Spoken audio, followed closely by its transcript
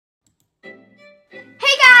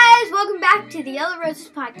welcome back to the Yellow Roses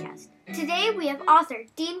podcast. Today we have author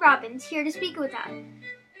Dean Robbins here to speak with us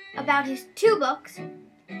about his 2 books,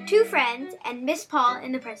 2 Friends, and Miss Paul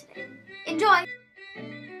and the President. Enjoy!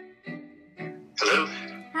 Hello.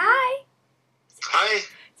 Hi. Hi.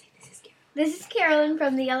 This is Carolyn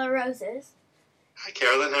from the Yellow Roses. Hi,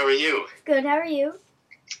 Carolyn. How are you? Good. How are you?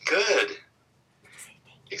 Good.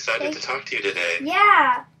 Excited to talk to you today.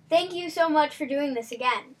 Yeah. Thank you so much for doing this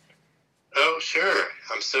again. Oh, sure.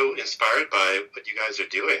 I'm so inspired by what you guys are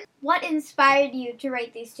doing. What inspired you to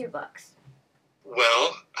write these 2 books?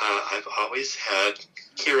 Well, I've always had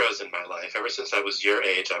heroes in my life. Ever since I was your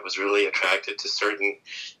age, I was really attracted to certain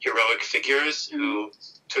heroic figures who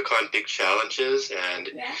took on big challenges and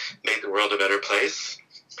made the world a better place.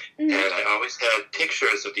 And I always had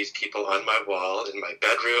pictures of these people on my wall in my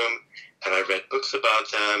bedroom, and I read books about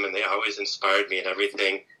them, and they always inspired me in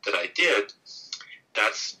everything that I did.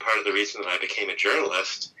 That's part of the reason that I became a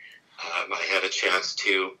journalist. I had a chance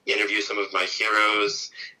to interview some of my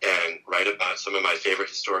heroes and write about some of my favorite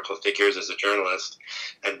historical figures as a journalist.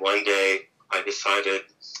 And one day I decided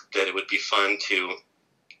that it would be fun to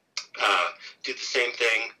do the same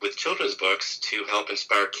thing with children's books to help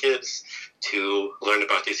inspire kids to learn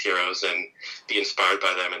about these heroes and be inspired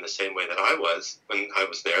by them in the same way that I was when I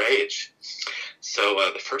was their age.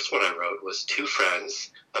 So the first one I wrote was 2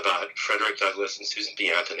 Friends about Frederick Douglass and Susan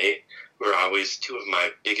B. Anthony, who are always 2 of my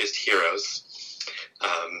biggest heroes.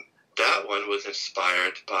 That one was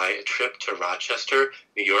inspired by a trip to Rochester,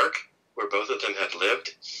 New York, where both of them had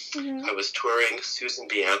lived. I was touring Susan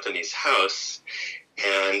B. Anthony's house,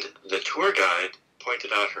 and the tour guide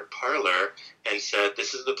pointed out her parlor and said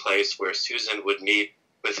this is the place where Susan would meet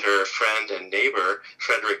with her friend and neighbor,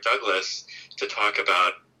 Frederick Douglass, to talk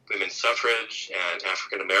about women's suffrage and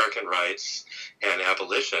African American rights and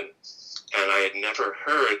abolition. And I had never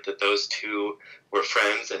heard that those 2 were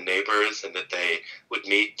friends and neighbors and that they would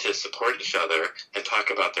meet to support each other and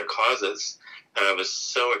talk about their causes. And I was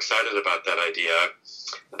so excited about that idea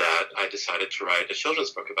that I decided to write a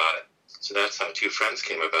children's book about it. So that's how 2 Friends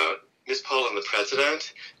came about. Miss Paul and the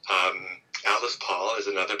President, Alice Paul is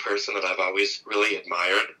another person that I've always really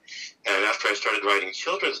admired. And after I started writing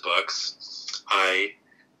children's books, I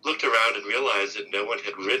looked around and realized that no one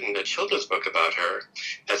had written a children's book about her.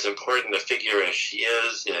 As important a figure as she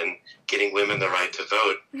is in getting women the right to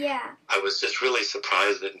vote, I was just really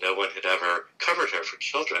surprised that no one had ever covered her for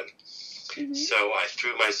children. So I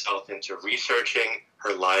threw myself into researching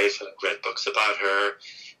her life, read books about her,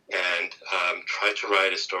 and tried to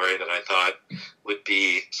write a story that I thought would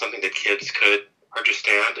be something that kids could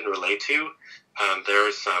understand and relate to. There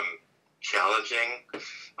are some challenging,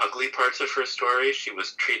 ugly parts of her story. She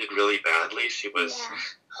was treated really badly. She was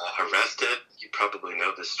arrested. You probably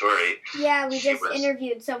know this story. Yeah, we just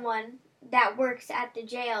interviewed someone that works at the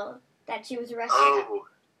jail that she was arrested at. Oh,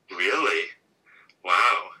 really?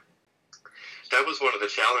 Wow. That was one of the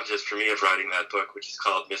challenges for me of writing that book, which is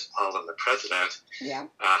called Miss Paul and the President.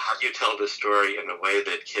 How do you tell this story in a way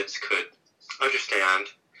that kids could understand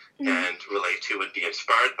and relate to and be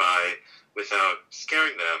inspired by without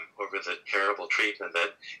scaring them over the terrible treatment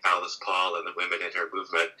that Alice Paul and the women in her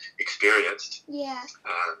movement experienced?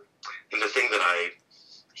 And the thing that I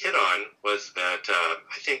hit on was that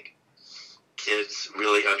I think kids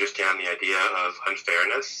really understand the idea of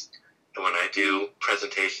unfairness. And when I do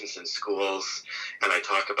presentations in schools and I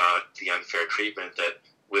talk about the unfair treatment that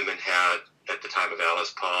women had at the time of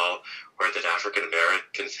Alice Paul or that African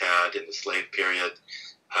Americans had in the slave period,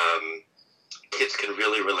 kids can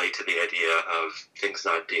really relate to the idea of things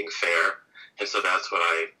not being fair. And so that's what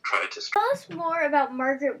I tried to... Tell us more about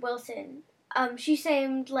Margaret Wilson. She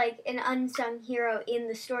seemed like an unsung hero in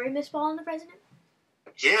the story, Miss Paul and the President.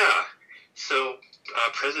 Yeah. So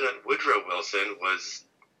President Woodrow Wilson was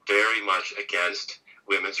very much against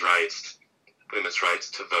women's rights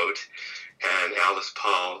to vote. And Alice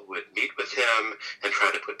Paul would meet with him and try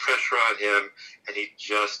to put pressure on him, and he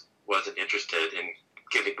just wasn't interested in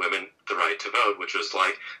giving women the right to vote, which was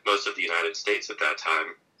like most of the United States at that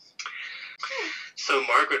time. So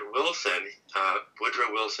Margaret Wilson,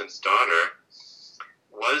 Woodrow Wilson's daughter,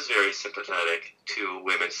 was very sympathetic to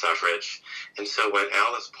women's suffrage. And so when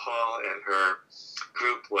Alice Paul and her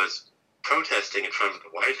group was protesting in front of the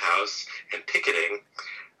White House and picketing,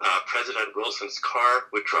 President Wilson's car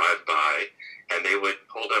would drive by, and they would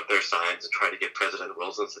hold up their signs and try to get President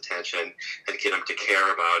Wilson's attention and get him to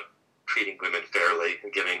care about treating women fairly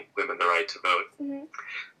and giving women the right to vote.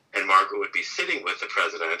 And Margaret would be sitting with the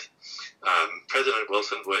president. President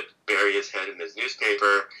Wilson would bury his head in his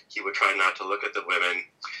newspaper. He would try not to look at the women,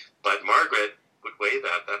 but Margaret would wave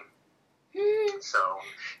at them. So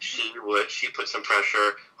she put some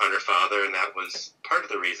pressure on her father, and that was part of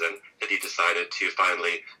the reason that he decided to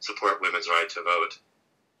finally support women's right to vote.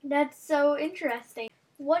 That's so interesting.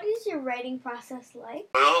 What is your writing process like?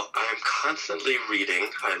 Well, I'm constantly reading.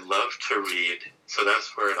 I love to read, so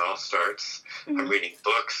that's where it all starts. Mm-hmm. I'm reading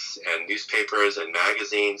books and newspapers and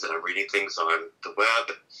magazines, and I'm reading things on the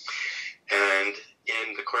web. And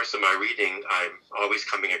in the course of my reading, I'm always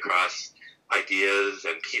coming across ideas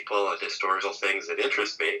and people and historical things that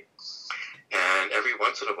interest me. And every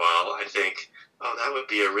once in a while, I think, oh, that would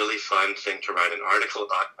be a really fun thing to write an article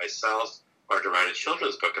about myself or to write a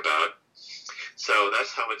children's book about. So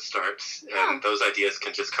that's how it starts. And those ideas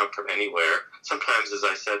can just come from anywhere. Sometimes, as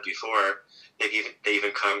I said before, they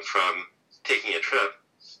even come from taking a trip.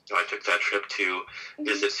 I took that trip to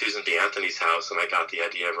visit Susan B. Anthony's house, and I got the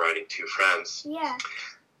idea of writing Two Friends. Yeah.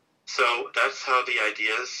 So that's how the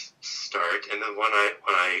ideas start. And then when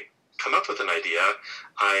I come up with an idea,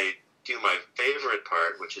 I do my favorite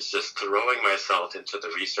part, which is just throwing myself into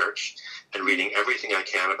the research and reading everything I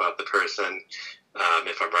can about the person,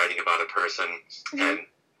 if I'm writing about a person, and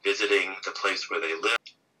visiting the place where they live.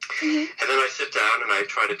 And then I sit down and I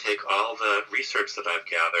try to take all the research that I've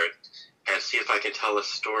gathered and see if I can tell a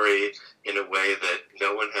story in a way that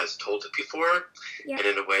no one has told it before, and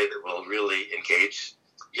in a way that will really engage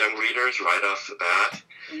young readers right off the bat.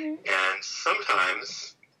 And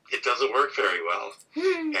sometimes it doesn't work very well,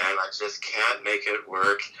 and I just can't make it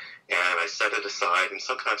work, and I set it aside, and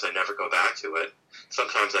sometimes I never go back to it.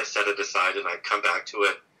 Sometimes I set it aside and I come back to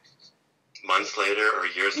it months later or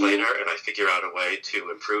years later, and I figure out a way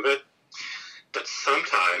to improve it. But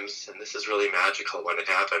sometimes, and this is really magical when it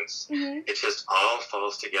happens, it just all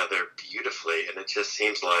falls together beautifully, and it just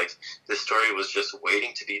seems like this story was just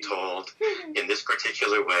waiting to be told in this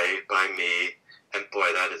particular way by me, and boy,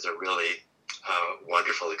 that is a really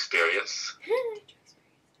wonderful experience.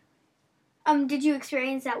 Did you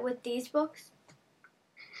experience that with these books?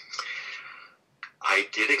 I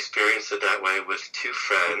did experience it that way with Two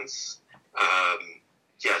Friends.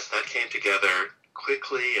 Yes, that came together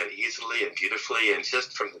quickly and easily and beautifully, and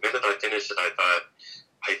just from the minute I finished it, I thought,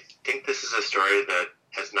 I think this is a story that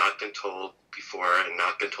has not been told before and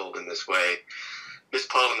not been told in this way. Miss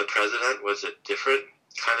Paul and the President was a different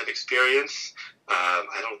kind of experience.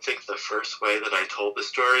 I don't think the first way that I told the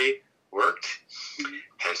story worked,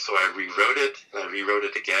 and so I rewrote it, and I rewrote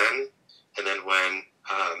it again, and then when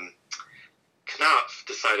Knopf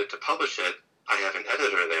decided to publish it, I have an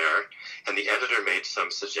editor there, and the editor made some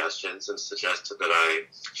suggestions and suggested that I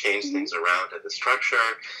change things around in the structure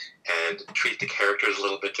and treat the characters a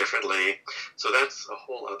little bit differently. So that's a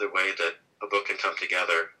whole other way that a book can come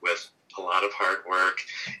together, with a lot of hard work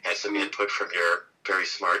and some input from your very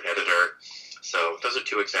smart editor. So those are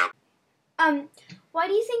two examples. Why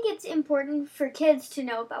do you think it's important for kids to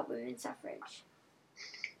know about women's suffrage?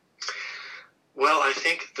 Well, I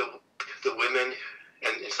think the women,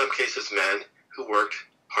 and in some cases men, who worked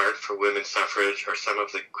hard for women's suffrage are some of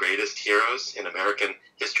the greatest heroes in American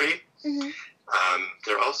history.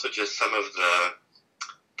 They're also just some of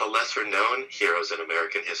the lesser-known heroes in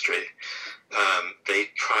American history. They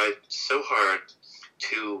tried so hard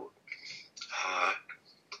to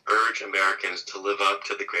urge Americans to live up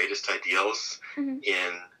to the greatest ideals in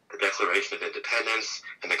the Declaration of Independence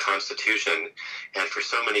and the Constitution. And for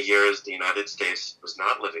so many years, the United States was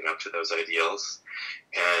not living up to those ideals.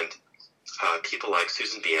 And people like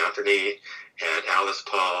Susan B. Anthony and Alice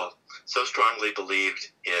Paul so strongly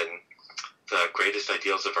believed in the greatest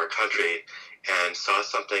ideals of our country and saw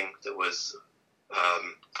something that was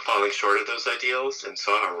falling short of those ideals and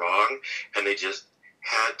saw a wrong, and they just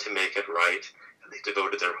had to make it right. And they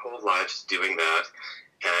devoted their whole lives to doing that.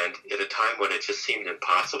 And at a time when it just seemed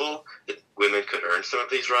impossible that women could earn some of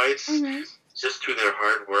these rights, just through their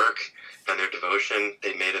hard work and their devotion,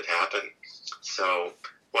 they made it happen. So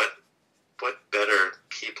what better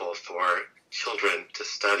people for children to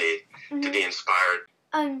study, to be inspired?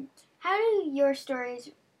 How do your stories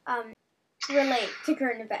relate to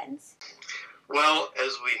current events? Well,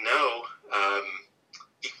 as we know,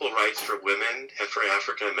 equal rights for women and for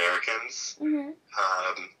African Americans,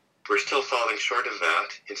 we're still falling short of that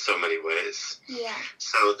in so many ways. Yeah.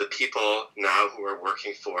 So the people now who are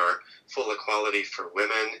working for full equality for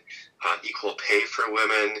women, equal pay for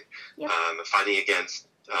women, fighting against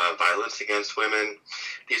violence against women,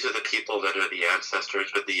 these are the people that are the ancestors,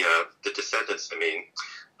 or the descendants,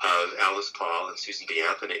 of Alice Paul and Susan B.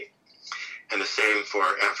 Anthony. And the same for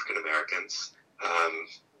African Americans.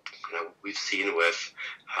 We've seen with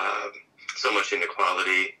so much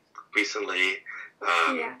inequality recently.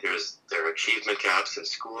 There are achievement gaps in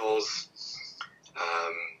schools.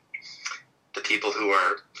 the people who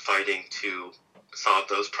are fighting to solve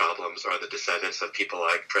those problems are the descendants of people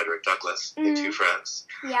like Frederick Douglass in Two Friends.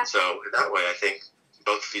 Yeah. So in that way, I think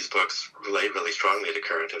both of these books relate really strongly to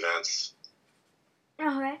current events.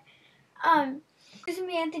 Okay. Susan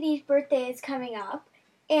B. Anthony's birthday is coming up,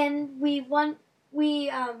 and we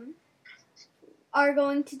are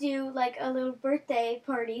going to do like a little birthday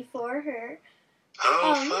party for her.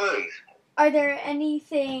 Oh, fun! Are there any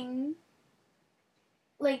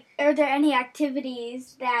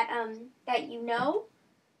activities that you know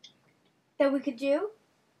that we could do?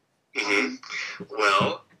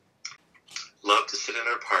 Well, love to sit in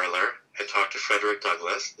her parlor and talk to Frederick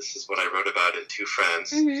Douglass. This is what I wrote about in Two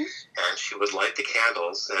Friends. And she would light the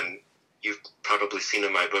candles, and you've probably seen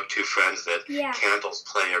in my book, Two Friends, that candles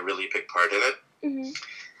play a really big part in it.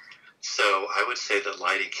 So I would say that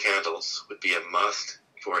lighting candles would be a must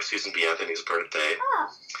for Susan B. Anthony's birthday.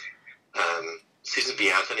 Susan B.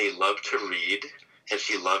 Anthony loved to read, and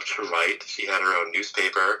she loved to write. She had her own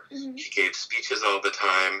newspaper. She gave speeches all the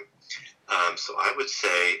time. So I would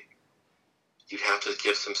say you'd have to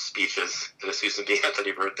give some speeches at a Susan B.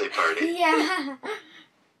 Anthony birthday party. Yeah.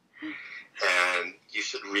 And you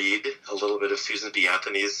should read a little bit of Susan B.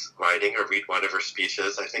 Anthony's writing or read one of her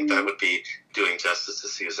speeches. I think that would be doing justice to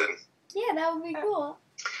Susan. Yeah, that would be cool.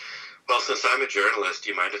 Well, since I'm a journalist, do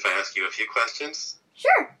you mind if I ask you a few questions?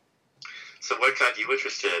 Sure. So what got you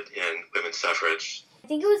interested in women's suffrage? I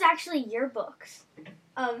think it was actually your books.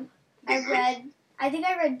 I think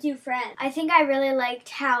I read Two Friends. I think I really liked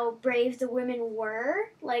how brave the women were,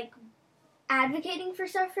 like, advocating for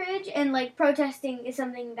suffrage, and, like, protesting is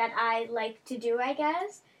something that I like to do, I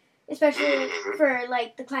guess. Especially for,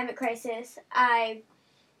 like, the climate crisis.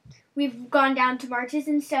 We've gone down to marches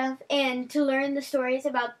and stuff, and to learn the stories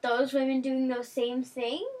about those women doing those same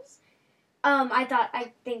things,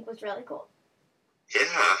 I think was really cool.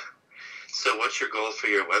 Yeah. So what's your goal for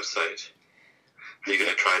your website? Are you going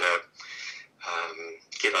to try to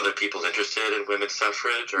get other people interested in women's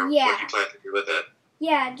suffrage, or what do you plan to do with it?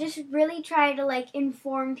 Yeah, just really try to, like,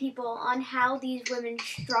 inform people on how these women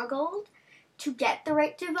struggled to get the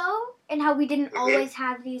right to vote, and how we didn't always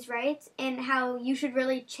have these rights, and how you should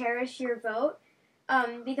really cherish your vote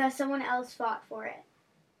because someone else fought for it.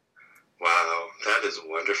 Wow, that is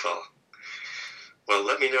wonderful. Well,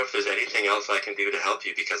 let me know if there's anything else I can do to help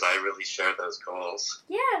you, because I really share those goals.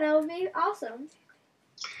 Yeah, that would be awesome.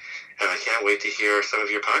 And I can't wait to hear some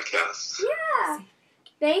of your podcasts. Yeah.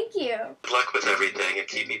 Thank you. Good luck with everything, and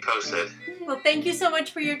keep me posted. Well, thank you so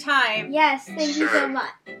much for your time. Yes, thank you so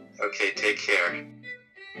much. Okay, take care.